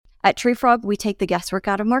At Tree Frog, we take the guesswork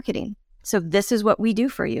out of marketing. So this is what we do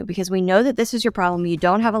for you because we know that this is your problem. You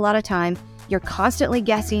don't have a lot of time. You're constantly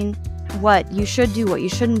guessing what you should do, what you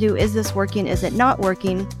shouldn't do. Is this working? Is it not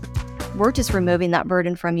working? We're just removing that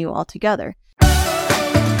burden from you altogether.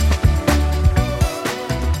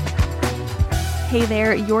 Hey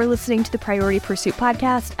there, you're listening to the Priority Pursuit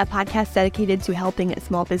Podcast, a podcast dedicated to helping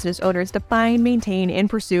small business owners define, maintain, and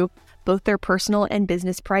pursue both their personal and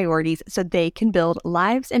business priorities so they can build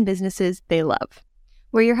lives and businesses they love.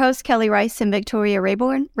 We're your hosts, Kelly Rice and Victoria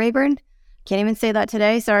Rayburn. Can't even say that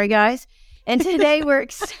today. Sorry, guys. And today we're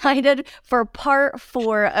excited for part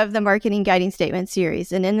 4 of the Marketing Guiding Statement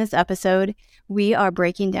series. And in this episode, we are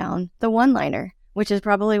breaking down the one-liner, which is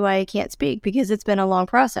probably why I can't speak because it's been a long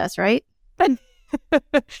process, right?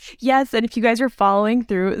 Yes, and if you guys are following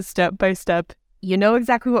through step by step, you know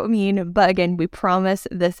exactly what we mean. But again, we promise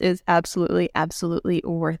this is absolutely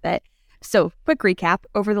worth it. So, quick recap.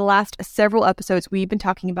 Over the last several episodes, we've been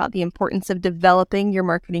talking about the importance of developing your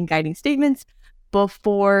marketing guiding statements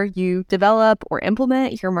before you develop or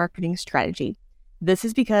implement your marketing strategy. This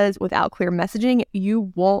is because without clear messaging,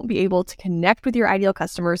 you won't be able to connect with your ideal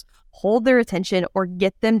customers, hold their attention, or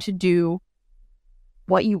get them to do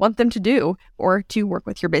what you want them to do or to work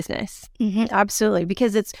with your business. Absolutely.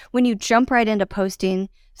 Because it's when you jump right into posting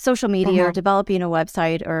social media or developing a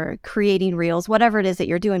website or creating reels, whatever it is that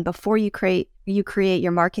you're doing before you create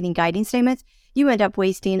your marketing guiding statements, you end up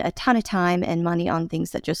wasting a ton of time and money on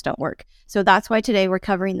things that just don't work. So that's why today we're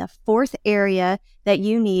covering the 4th area that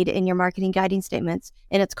you need in your marketing guiding statements,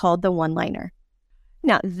 and it's called the one-liner.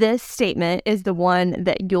 Now, this statement is the one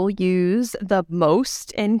that you'll use the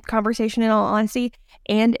most in conversation, in all honesty,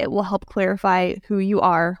 and it will help clarify who you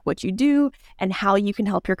are, what you do, and how you can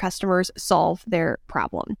help your customers solve their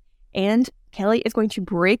problem. And Kelly is going to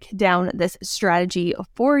break down this strategy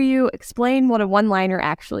for you, explain what a one-liner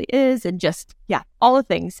actually is, and just, all the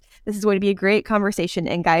things. This is going to be a great conversation.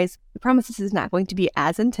 And guys, I promise this is not going to be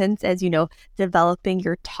as intense as, developing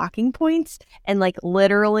your talking points. And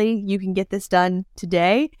literally, you can get this done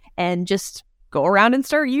today and just go around and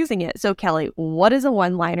start using it. So Kelly, what is a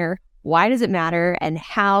one-liner? Why does it matter? And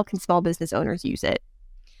how can small business owners use it?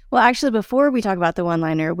 Well, actually, before we talk about the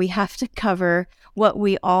one-liner, we have to cover what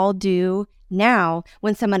we all do now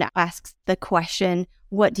when someone asks the question,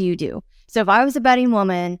 what do you do? So if I was a betting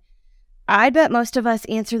woman, I'd bet most of us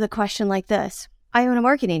answer the question like this: I own a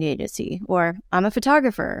marketing agency, or I'm a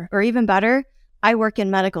photographer, or even better, I work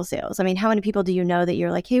in medical sales. I mean, how many people do you know that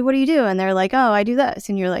you're like, hey, what do you do? And they're like, oh, I do this.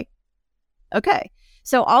 And you're like, okay.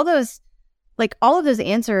 So all of those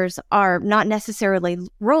answers are not necessarily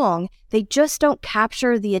wrong. They just don't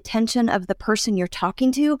capture the attention of the person you're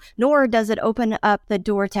talking to, nor does it open up the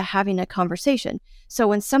door to having a conversation. So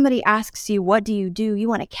when somebody asks you, what do? You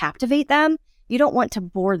want to captivate them. You don't want to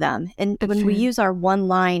bore them. And when we use our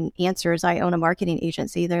one-line answers, I own a marketing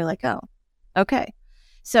agency, they're like, oh, okay.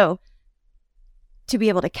 So to be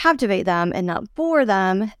able to captivate them and not bore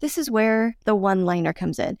them, this is where the one-liner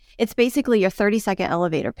comes in. It's basically your 30-second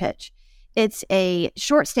elevator pitch. It's a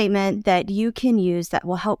short statement that you can use that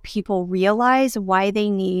will help people realize why they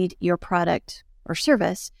need your product or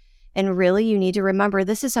service. And really, you need to remember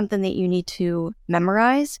this is something that you need to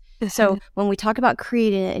memorize. So when we talk about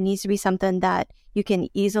creating it, it needs to be something that you can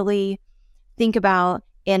easily think about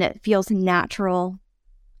and it feels natural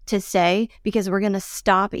to say, because we're going to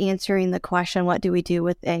stop answering the question, what do we do,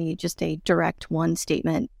 with just a direct one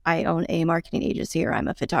statement, I own a marketing agency or I'm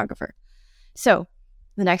a photographer. So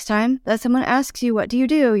the next time that someone asks you, what do?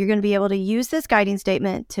 You're going to be able to use this guiding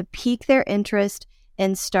statement to pique their interest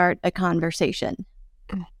and start a conversation.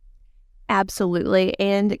 Absolutely.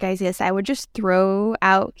 And guys, yes, I would just throw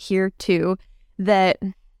out here too that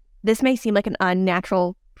this may seem like an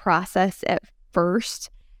unnatural process at first.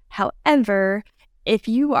 However, if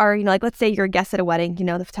you are, let's say you're a guest at a wedding,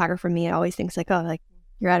 the photographer me always thinks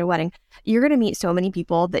you're at a wedding, you're going to meet so many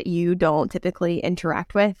people that you don't typically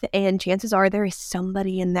interact with. And chances are there is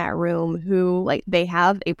somebody in that room who they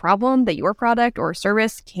have a problem that your product or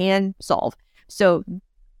service can solve. So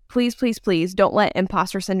please don't let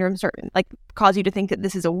imposter syndrome cause you to think that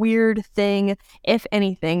this is a weird thing. If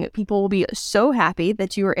anything, people will be so happy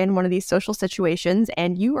that you are in one of these social situations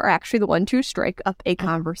and you are actually the one to strike up a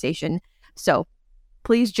conversation. So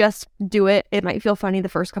please just do it. It might feel funny the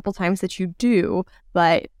first couple times that you do,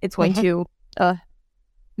 but it's going to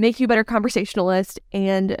make you a better conversationalist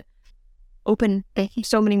and open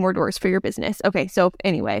so many more doors for your business. Okay, so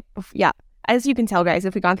anyway, as you can tell, guys,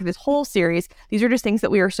 if we've gone through this whole series, these are just things that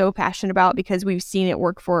we are so passionate about because we've seen it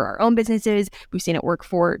work for our own businesses. We've seen it work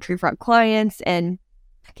for Tree Frog clients. And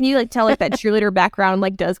can you tell that cheerleader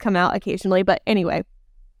background does come out occasionally? But anyway,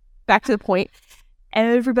 back to the point.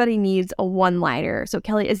 Everybody needs a one-liner. So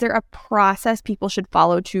Kelly, is there a process people should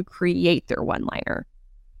follow to create their one-liner?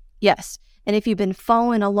 Yes. And if you've been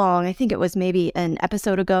following along, I think it was maybe an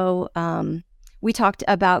episode ago, we talked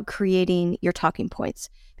about creating your talking points,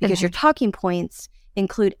 because your talking points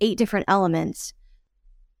include 8 different elements,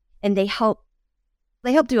 and they help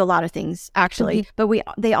do a lot of things, actually. But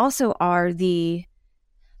they also are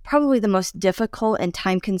probably the most difficult and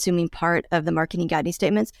time-consuming part of the marketing guiding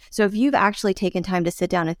statements. So if you've actually taken time to sit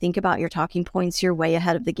down and think about your talking points, you're way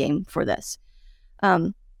ahead of the game for this.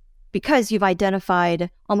 Because you've identified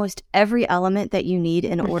almost every element that you need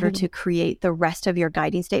in order to create the rest of your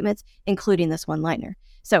guiding statements, including this one-liner.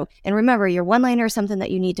 So, and remember, your one-liner is something that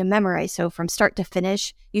you need to memorize. So from start to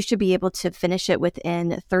finish, you should be able to finish it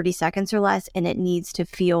within 30 seconds or less, and it needs to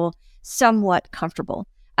feel somewhat comfortable.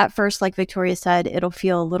 At first, like Victoria said, it'll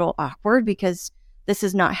feel a little awkward because this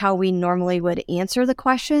is not how we normally would answer the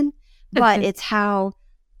question, but it's how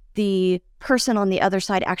the person on the other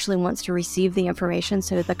side actually wants to receive the information,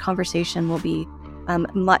 so the conversation will be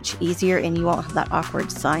much easier, and you won't have that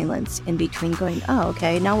awkward silence in between going, oh,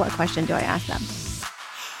 okay, now what question do I ask them?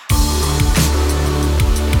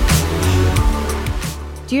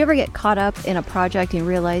 Do you ever get caught up in a project and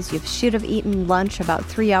realize you should have eaten lunch about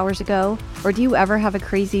 3 hours ago? Or do you ever have a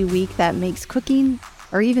crazy week that makes cooking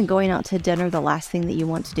or even going out to dinner the last thing that you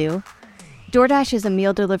want to do? DoorDash is a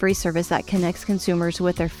meal delivery service that connects consumers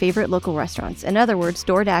with their favorite local restaurants. In other words,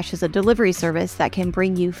 DoorDash is a delivery service that can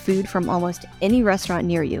bring you food from almost any restaurant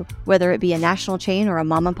near you, whether it be a national chain or a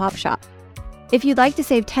mom and pop shop. If you'd like to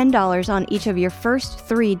save $10 on each of your first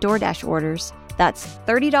 3 DoorDash orders, that's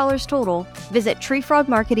 $30 total, visit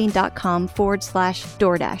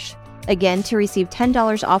treefrogmarketing.com/DoorDash. Again, to receive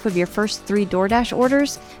 $10 off of your first 3 DoorDash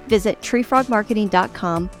orders, visit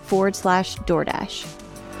treefrogmarketing.com/DoorDash.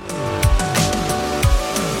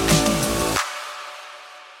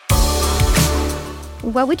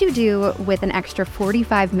 What would you do with an extra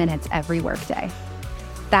 45 minutes every workday?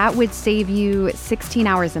 That would save you 16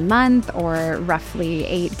 hours a month, or roughly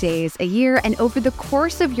 8 days a year. And over the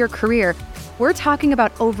course of your career, we're talking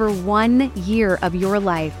about over 1 year of your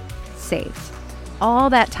life saved. All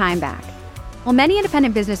that time back. Well, many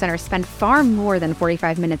independent business owners spend far more than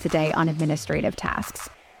 45 minutes a day on administrative tasks.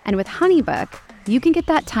 And with HoneyBook, you can get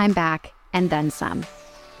that time back and then some.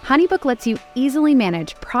 HoneyBook lets you easily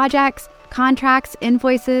manage projects, contracts,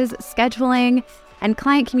 invoices, scheduling, and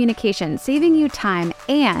client communication, saving you time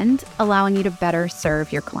and allowing you to better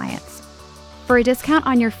serve your clients. For a discount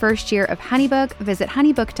on your first year of HoneyBook, visit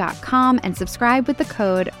honeybook.com and subscribe with the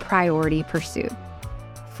code PriorityPursuit.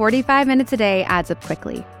 45 minutes a day adds up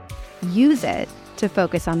quickly. Use it to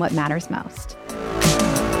focus on what matters most.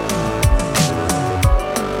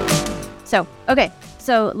 So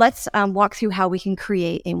let's walk through how we can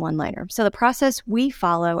create a one-liner. So the process we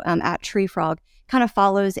follow at TreeFrog kind of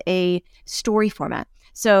follows a story format.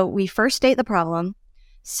 So we first state the problem.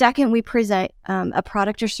 Second, we present a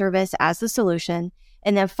product or service as the solution.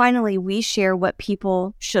 And then finally, we share what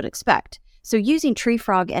people should expect. So using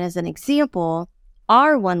TreeFrog as an example,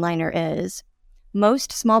 our one-liner is,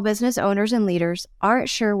 most small business owners and leaders aren't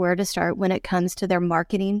sure where to start when it comes to their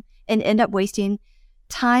marketing and end up wasting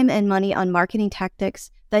time and money on marketing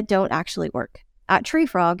tactics that don't actually work. At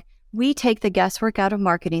TreeFrog, we take the guesswork out of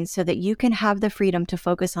marketing so that you can have the freedom to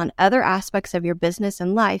focus on other aspects of your business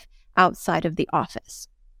and life outside of the office.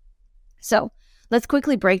 So let's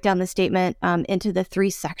quickly break down the statement into the 3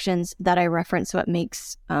 sections that I referenced so it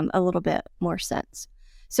makes a little bit more sense.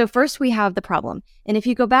 So first we have the problem. And if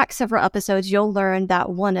you go back several episodes, you'll learn that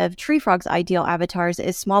one of TreeFrog's ideal avatars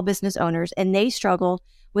is small business owners, and they struggle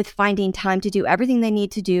with finding time to do everything they need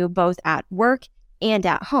to do both at work and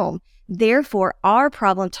at home. Therefore, our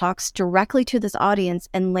problem talks directly to this audience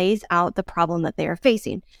and lays out the problem that they are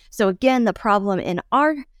facing. So again, the problem in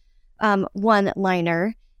our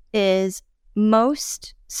one-liner is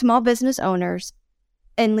most small business owners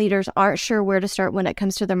and leaders aren't sure where to start when it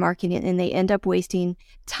comes to their marketing, and they end up wasting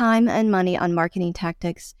time and money on marketing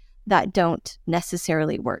tactics that don't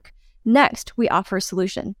necessarily work. Next, we offer a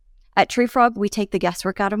solution. At TreeFrog, we take the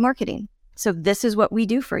guesswork out of marketing. So this is what we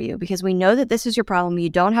do for you, because we know that this is your problem. You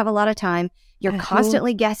don't have a lot of time. You're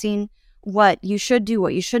constantly guessing what you should do,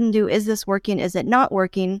 what you shouldn't do. Is this working? Is it not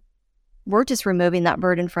working? We're just removing that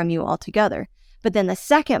burden from you altogether. But then the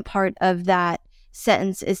second part of that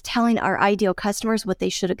sentence is telling our ideal customers what they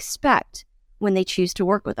should expect when they choose to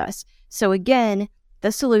work with us. So again,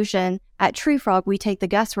 the solution at TreeFrog, we take the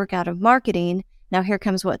guesswork out of marketing. Now here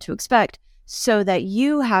comes what to expect, so that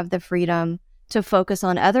you have the freedom to focus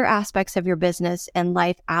on other aspects of your business and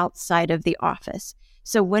life outside of the office.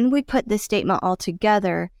 So when we put this statement all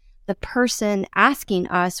together, the person asking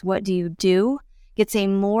us, what do you do, gets a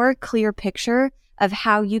more clear picture of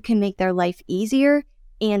how you can make their life easier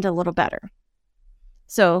and a little better.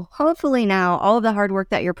 So hopefully now all of the hard work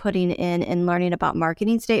that you're putting in learning about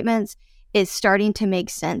marketing statements is starting to make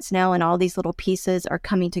sense now, and all these little pieces are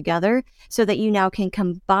coming together so that you now can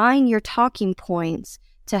combine your talking points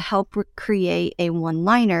to help create a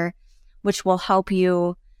one-liner, which will help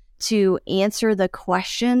you to answer the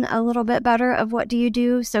question a little bit better of what do you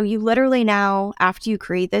do. So you literally now, after you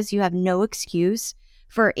create this, you have no excuse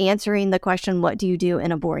for answering the question, what do you do,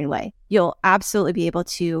 in a boring way. You'll absolutely be able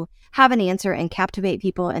to have an answer and captivate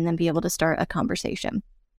people and then be able to start a conversation.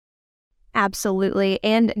 Absolutely.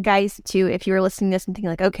 And guys, too, if you're listening to this and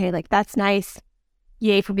thinking like, okay, like that's nice.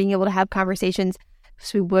 Yay for being able to have conversations.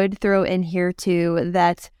 So we would throw in here too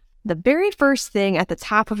that the very first thing at the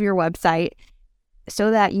top of your website,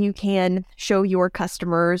 so that you can show your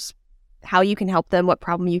customers how you can help them, what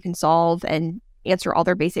problem you can solve, and answer all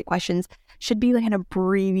their basic questions, should be like an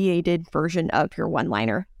abbreviated version of your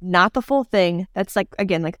one-liner. Not the full thing. That's like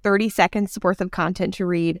 30 seconds worth of content to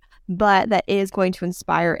read, but that is going to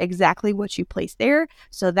inspire exactly what you place there.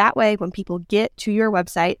 So that way, when people get to your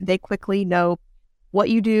website, they quickly know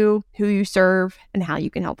what you do, who you serve, and how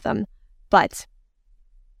you can help them. But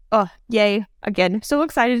oh, yay. Again, so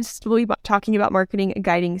excited to be talking about marketing and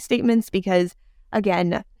guiding statements because,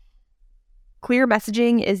 again, clear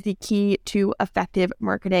messaging is the key to effective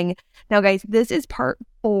marketing. Now, guys, this is part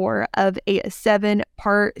 4 of a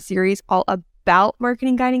 7-part series all about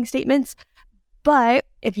marketing guiding statements. But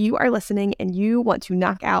if you are listening and you want to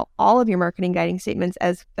knock out all of your marketing guiding statements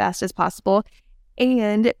as fast as possible,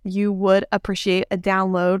 and you would appreciate a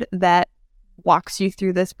download that walks you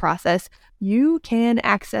through this process, you can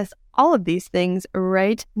access all of these things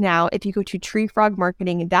right now if you go to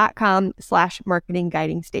treefrogmarketing.com/marketing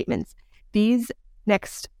guiding statements. These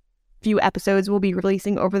next few episodes will be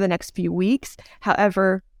releasing over the next few weeks.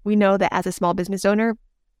 However, we know that as a small business owner,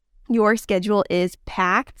 your schedule is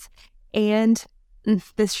packed and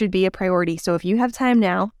this should be a priority. So if you have time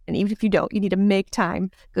now, and even if you don't, you need to make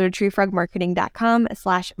time, go to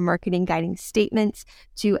treefrogmarketing.com/marketing guiding statements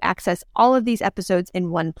to access all of these episodes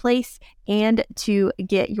in one place and to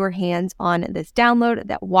get your hands on this download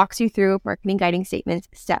that walks you through marketing guiding statements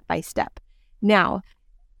step by step. Now,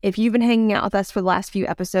 if you've been hanging out with us for the last few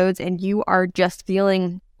episodes and you are just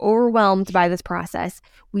feeling overwhelmed by this process,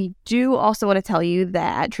 we do also want to tell you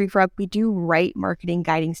that at TreeFrog, we do write marketing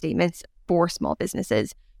guiding statements for small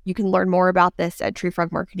businesses. You can learn more about this at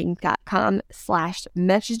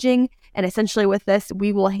treefrogmarketing.com/messaging. And essentially with this,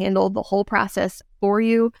 we will handle the whole process for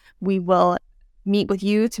you. We will meet with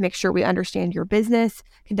you to make sure we understand your business,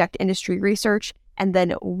 conduct industry research, and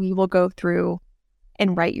then we will go through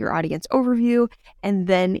and write your audience overview, and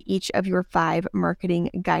then each of your 5 marketing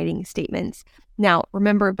guiding statements. Now,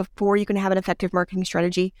 remember, before you can have an effective marketing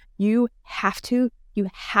strategy, you have to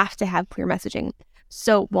have clear messaging.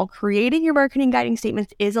 So while creating your marketing guiding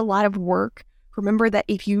statements is a lot of work, remember that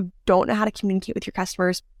if you don't know how to communicate with your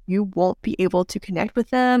customers, you won't be able to connect with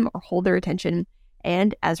them or hold their attention.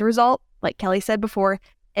 And as a result, like Kelly said before,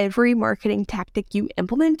 every marketing tactic you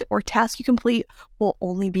implement or task you complete will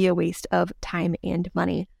only be a waste of time and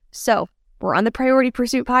money. So we're on the Priority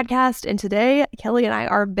Pursuit podcast, and today Kelly and I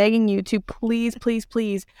are begging you to please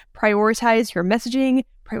prioritize your messaging,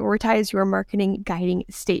 prioritize your marketing guiding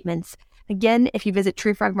statements. Again, if you visit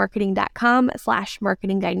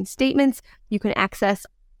treefrogmarketing.com/marketing guiding statements, you can access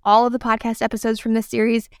all of the podcast episodes from this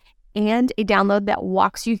series and a download that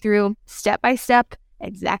walks you through step by step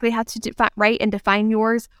exactly how to write and define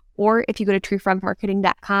yours. Or if you go to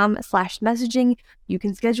treefrogmarketing.com/messaging, you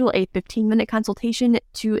can schedule a 15-minute consultation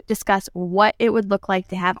to discuss what it would look like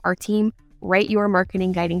to have our team write your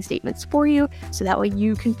marketing guiding statements for you, so that way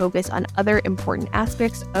you can focus on other important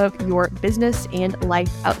aspects of your business and life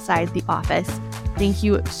outside the office. Thank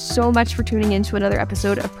you so much for tuning in to another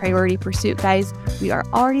episode of Priority Pursuit, guys. We are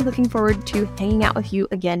already looking forward to hanging out with you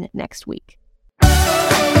again next week.